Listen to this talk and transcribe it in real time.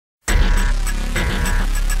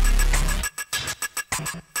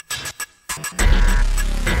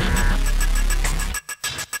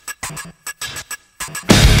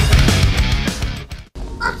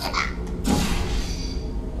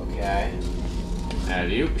Do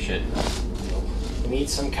you? Shit. We need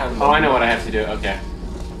some kind of... Oh, I know what I have to do. Okay.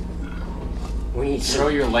 We need Throw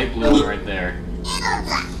your light blue one right there.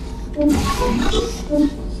 Then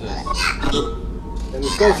we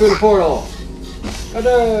go through the portal.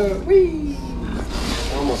 Ta-da! Whee!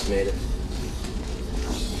 I almost made it.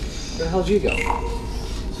 Where the hell did you go?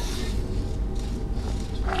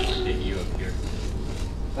 Get you up here.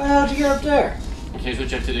 Where the hell did you get up there? Okay, here's what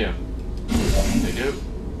you have to do.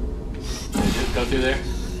 Go through there.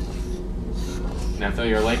 Now throw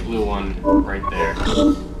your light blue one right there.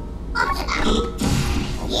 Now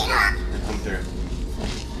come through.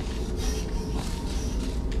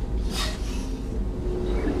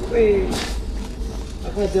 Wait. How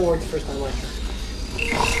come that didn't work the first time I tried?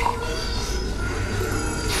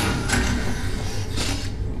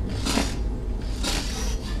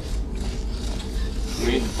 We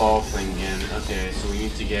need the ball thing again. Okay, so we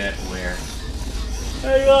need to get where?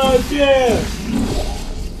 Hang on, yeah!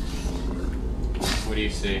 What do you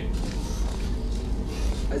see?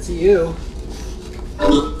 I see you.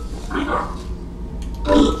 Okay,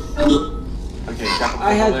 you got the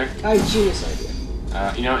I had there? a genius idea.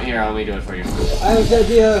 You know what? Here, let me do it for you. I have the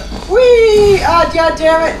idea. Whee! Ah, god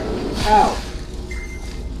damn it! Ow.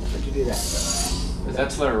 How'd you do that?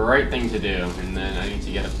 That's the right thing to do, and then I need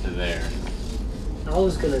to get up to there. I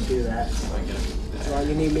was gonna do that. So I get up to there. So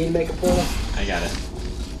you need me to make a portal? I got it.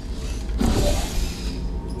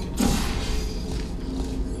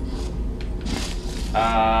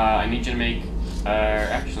 I need you to make,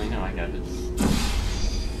 actually, no, I got it.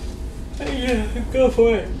 Yeah, go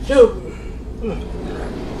for it. Jump.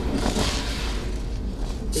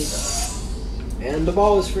 And the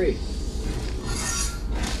ball is free.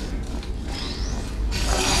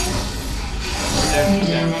 You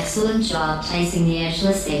did an excellent job placing the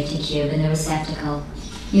edgeless safety cube in the receptacle.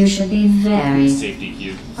 You should be very... Safety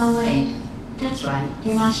cube. Oh wait, that's right,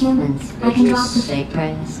 you're not humans. I can drop the fake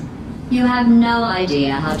praise. You have no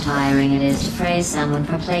idea how tiring it is to praise someone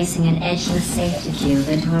for placing an edgeless safety cube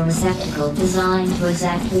into a receptacle designed to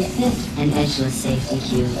exactly fit an edgeless safety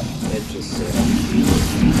cube. Edgeless safety.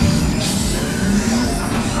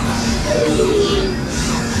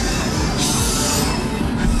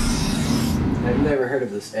 I've never heard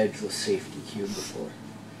of this edgeless safety cube before.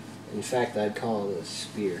 In fact, I'd call it a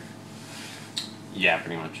spear. Yeah,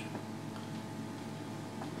 pretty much.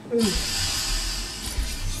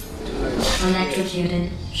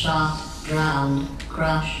 Electrocuted, shot, drowned,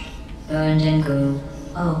 crushed, burned in goo.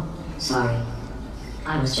 Oh, sorry.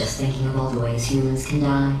 I was just thinking of all the ways humans can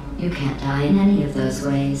die. You can't die in any of those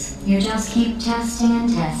ways. You just keep testing and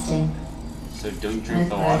testing. So don't drink With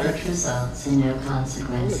the water? perfect results and no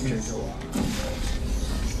consequences.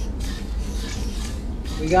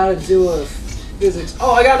 We gotta do a physics.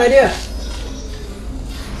 Oh, I got an idea!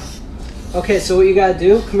 Okay, so what you gotta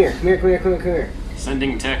do, come here.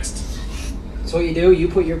 Sending text. So what you do, you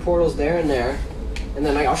put your portals there, and then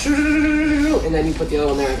I go shoo, and then you put the other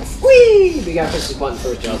one there and go whee! But you gotta push this button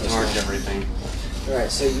first, Joe. Mark everything.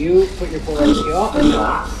 Alright, so you put your portals, you go up and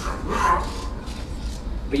down.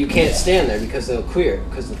 But you can't stand there because they'll clear,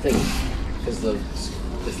 because the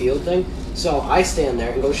field thing. So I stand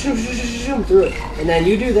there and go shoom through it, and then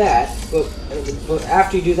you do that. But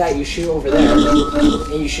after you do that, you shoot over there,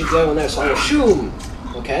 and you shoot the other one there. So I go shoom.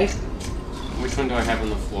 Okay. Which one do I have on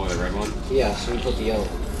the floor? The red one? Yeah. So you put the yellow.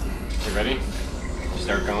 You ready?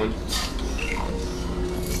 Start going.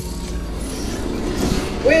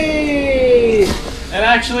 Whee! It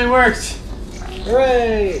actually worked.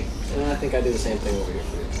 Hooray! And I think I do the same thing over here.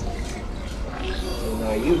 So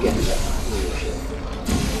now you get it.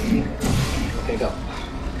 Okay, go.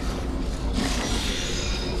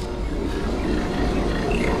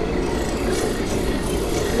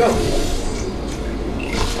 Go!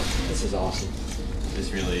 This is awesome.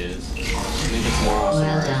 This really is. I think it's more awesome.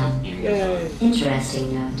 Well done. Yay!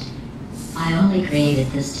 Interesting note. I only created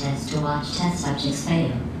this test to watch test subjects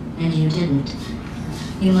fail, and you didn't.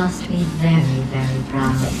 You must be very, very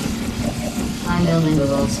proud. I'm building the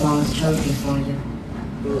world's smallest trophy for you.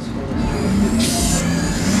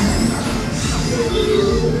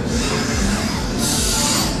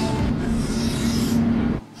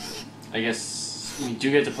 I guess we do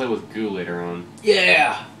get to play with goo later on.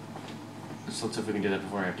 Yeah! So let's see if we can do that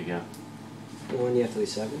before I have to go. When you have to leave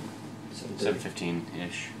 7?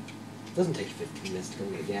 7:15-ish. It doesn't take you 15 minutes to go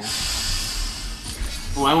get gas.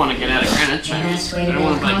 Well, I want to get out of Greenwich. The I best way to don't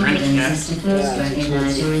want to build buy Greenwich confidence is gas. to first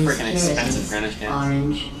recognize your Freaking expensive Greenwich insecurities. gas.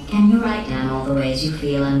 Orange, can you write down all the ways you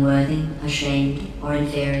feel unworthy, ashamed, or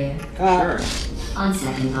inferior? Sure. On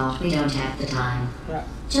second thought, we don't have the time. Right.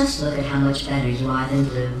 Just look at how much better you are than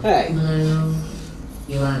blue. Hey. Blue,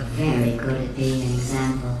 You are very good at being an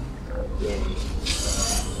example. Yay.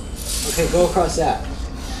 Okay, go across that.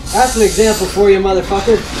 That's an example for you,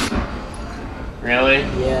 motherfucker. Really?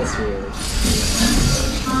 Yes, really.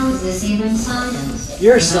 How is this even science?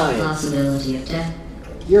 You're Without science. Possibility of death.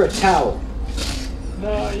 You're a towel.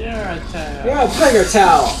 No, you're a towel. You're a bigger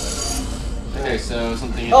towel. Okay, so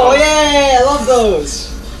something. Oh, yay! I love those.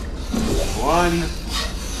 1,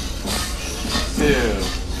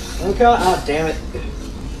 2. Okay. Oh, damn it.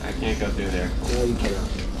 I can't go through there. No, you cannot.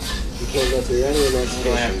 You can't go through any of the next I'm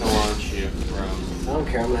gonna have to station. launch you from. I don't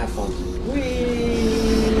care. I'm gonna have fun.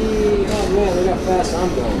 Whee! Oh man, look how fast I'm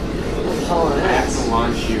going. I'm hauling I have to ass.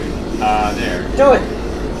 launch you. There. Do it!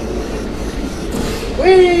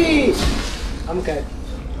 Whee! I'm okay.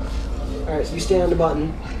 Alright, so you stay on the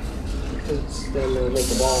button. Because then it'll make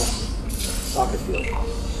the ball soccer field.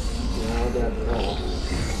 Now I got the ball.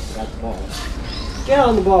 Got the ball. Get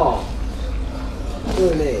on the ball! Through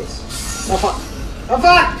the maze. Oh fuck! Oh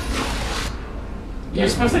fuck! You're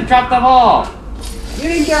supposed to drop the ball! You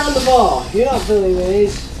didn't get on the ball! You're not filling the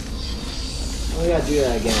maze. Oh, we gotta do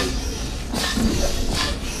that again.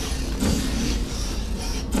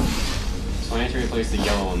 So I need to replace the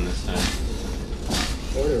yellow one this time.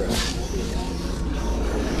 Go to the right.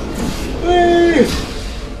 Whee!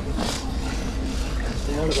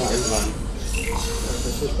 Down the There's button. one.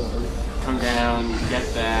 Press this button. Come down, get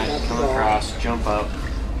that, Got the come ball. across, jump up.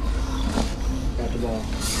 Got the ball.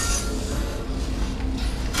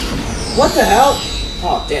 What the hell?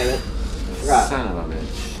 Oh, damn it. Forgot. Son of a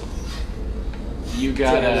bitch. You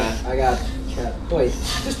Damn gotta. it. I got cat. Wait,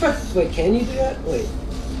 just press. Wait, can you do that? Wait.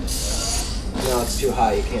 No, it's too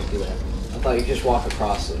high. You can't do that. I thought you could just walk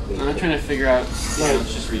across it. I'm not trying to figure out. Yeah, Right.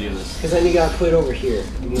 let's just redo this. Because then you gotta put it over here.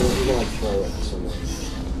 You can like throw it somewhere.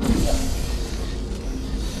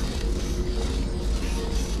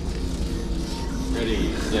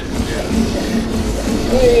 Ready, set, go.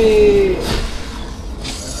 Hey!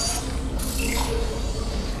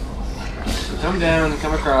 Come down,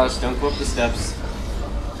 come across, don't go up the steps.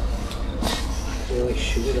 Can you like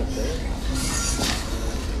shoot it up there?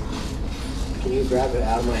 Can you grab it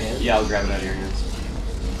out of my hand? Yeah, I'll grab it out of your hands.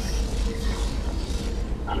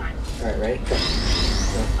 Alright, ready? Go.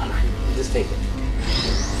 No. Just take it.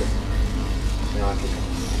 Now I can go.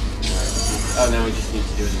 Alright. Oh, now we just need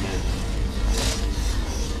to do it again.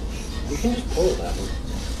 You can just pull that one.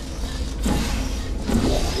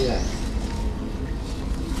 Yeah.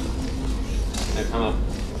 Now come up.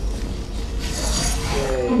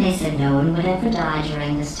 And Yay. they said no one would ever die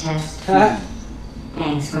during this test. Ha!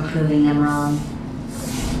 Thanks for proving them wrong.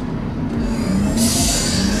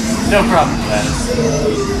 No problem, Gladys.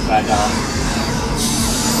 $5.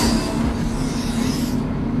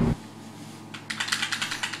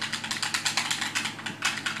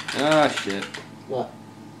 Ah, shit. What?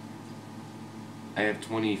 I have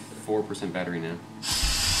 24% battery now.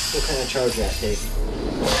 What kind of charge that take?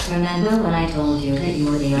 Remember when I told you that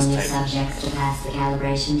you were the Just only type it. subjects to pass the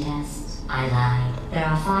calibration tests? I lied. There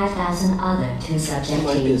are 5,000 other It two-subject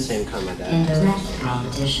might be the teams same car my dad in has. direct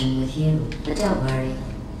competition with you. But don't worry,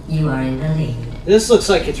 you are in the lead. This looks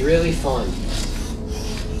like it's really fun.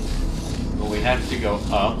 But we have to go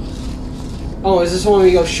up. Oh, is this one where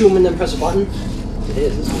you go shoom and then press a button? It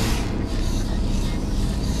is, isn't it?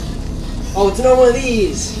 Oh, it's another one of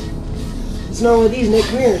these! It's another one of these, Nick,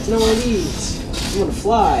 come here, it's another one of these. I'm gonna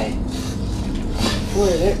fly. Come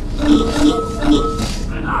here, Nick.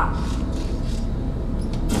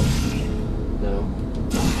 No.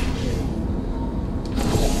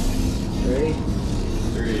 Ready?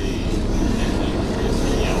 3. And then press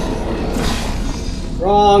yellow.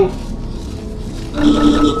 Wrong!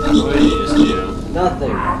 What did you just do?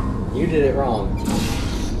 Nothing. You did it wrong.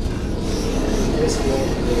 This one,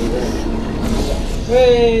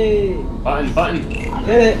 Whee! Button!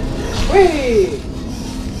 Hit it! Whee!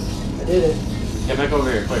 I did it. Get back over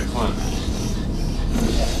here, quick, come on.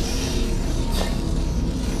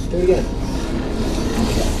 Do it again.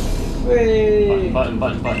 Whee! Button.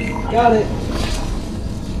 Got it!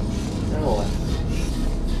 Now what?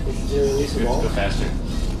 Did you release We a have to ball? go faster.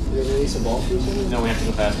 Did you release a ball through something? No, we have to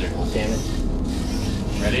go faster. Oh, damn it.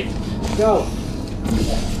 Ready? Go!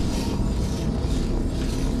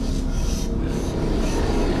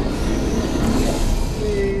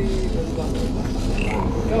 Whee! Where's the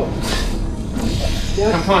button? Go!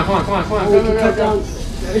 Yeah. Come on, Oh, we can cut go. down.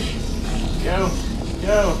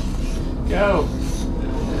 Go.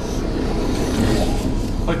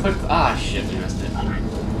 Click. Ah, shit, we missed it.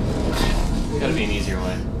 Gotta be an easier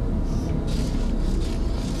way.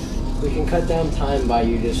 We can cut down time by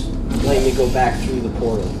you just letting me go back through the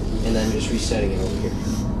portal and then just resetting it over here.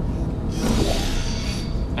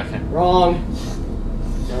 Wrong.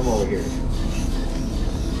 Now I'm over here.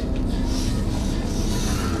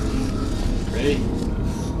 Ready?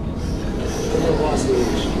 Little boss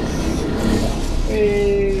stage.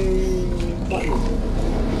 Hey, button.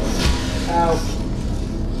 Ow.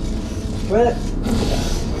 Quit.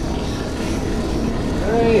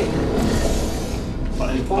 Hey.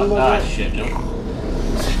 Button. Button. Ah, shit, no. Go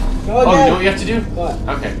Oh, again. you know what you have to do? What?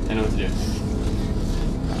 Okay, I know what to do.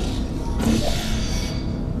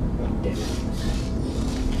 Oh, damn it.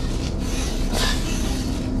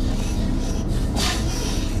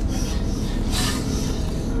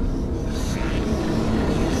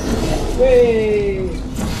 Way!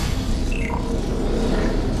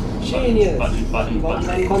 Genius! Button.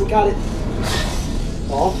 Got it.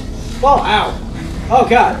 Ball. Ball! Ow! Oh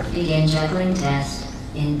god! Begin juggling test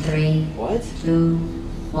in 3, What? 2,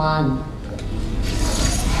 1.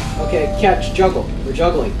 Okay, catch, juggle. We're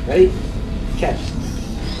juggling. Ready? Catch.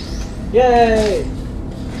 Yay!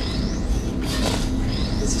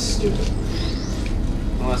 This is stupid.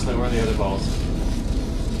 Unless where are the other balls?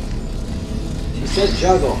 She said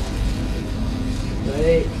juggle.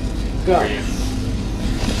 Ready? Go. Where are you?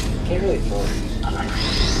 Can't really throw it.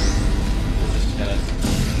 Just gotta...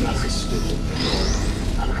 This is stupid.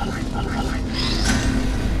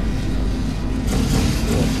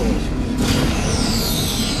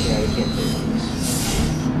 Yeah, we can't play this.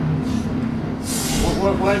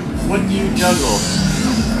 What do you juggle?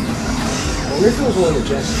 I wonder if it was one of the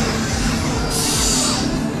gestures.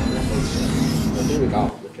 I think we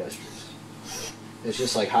got all the gestures. It's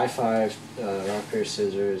just like high five, rock, paper,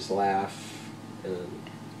 scissors, laugh, and then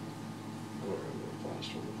I don't remember the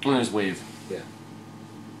last one. Oh, there's wave. Yeah.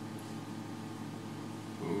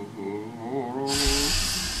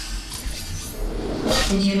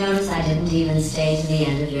 Did you notice I didn't even stay to the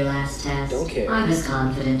end of your last test? Don't care. I was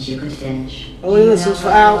confident you could finish. Oh, look at this. It's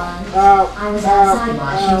ow, ow, I was ow, outside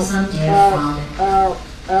watching ow, some dear ow, father. ow,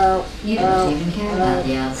 ow, You ow, don't even care about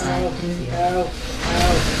the outside, ow, do you? ow,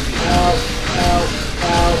 ow, ow, ow,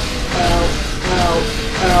 ow, ow,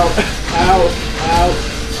 ow, ow, ow.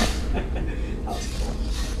 That was cool.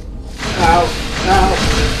 Ow, ow,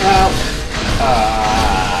 ow.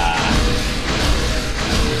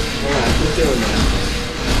 Alright, keep doing that.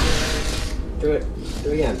 Do it. Do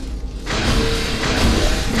it again.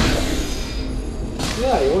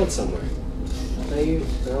 Yeah, you went somewhere. Now you,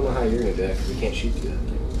 I don't know how you're gonna do that because we can't shoot through that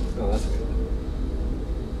thing. Oh, that's good.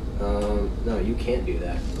 No, you can't do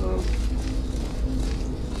that. No,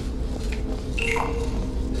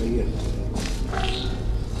 you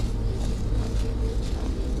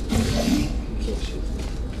can't shoot.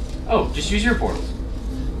 Oh, just use your portals.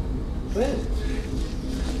 When?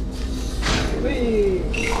 Whee!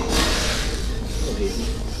 Oh, easy.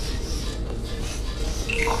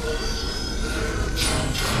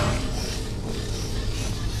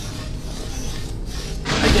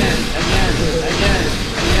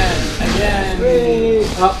 Again. Whee!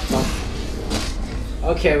 Oh.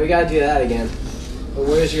 Okay, we gotta do that again. But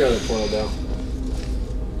where's your other portal, though?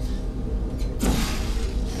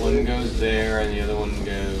 One goes there and the other one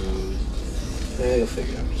goes... Yeah, you'll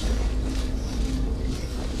figure it out. Just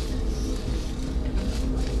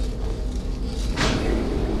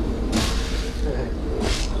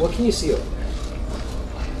what can you see over there?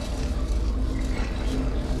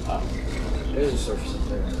 Up. There's a surface up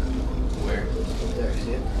there. Where? Up there,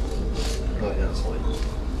 see it? Oh, wait, no, it's white.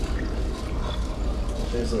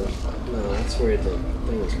 There's a... No, that's where the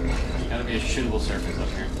thing was going. There's gotta be a shootable surface up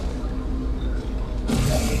here.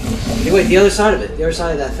 Hey, wait, the other side of it. The other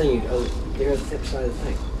side of that thing. There's the other side of the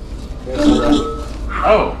thing. The other side of that.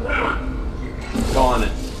 Oh! Go on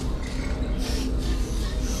it.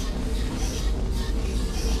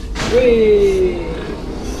 Whee!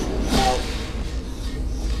 Ow.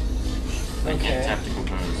 I can't Okay. tap to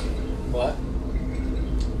compose. What?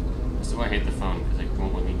 That's why I hate the phone, because it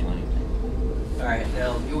won't let me do anything. Alright,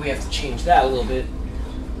 now we have to change that a little bit.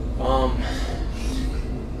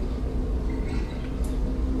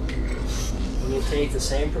 When you take the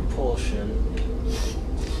same propulsion,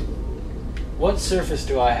 what surface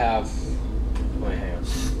do I have in my hand?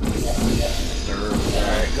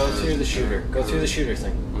 Alright, go through the shooter. Go through the shooter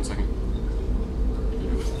thing. 1 second.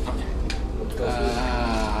 Okay. Let's go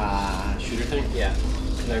through Shooter thing? Yeah,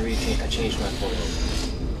 because I changed my portal.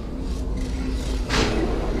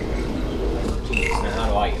 Jeez, now how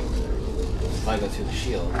do I get over there? If I go through the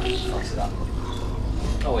shield, it fucks it up.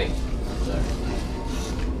 Oh wait, sorry.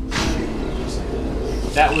 Just like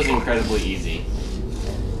that. That was incredibly easy.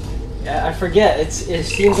 Yeah, I forget. It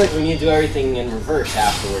seems like we need to do everything in reverse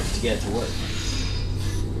afterwards to get it to work.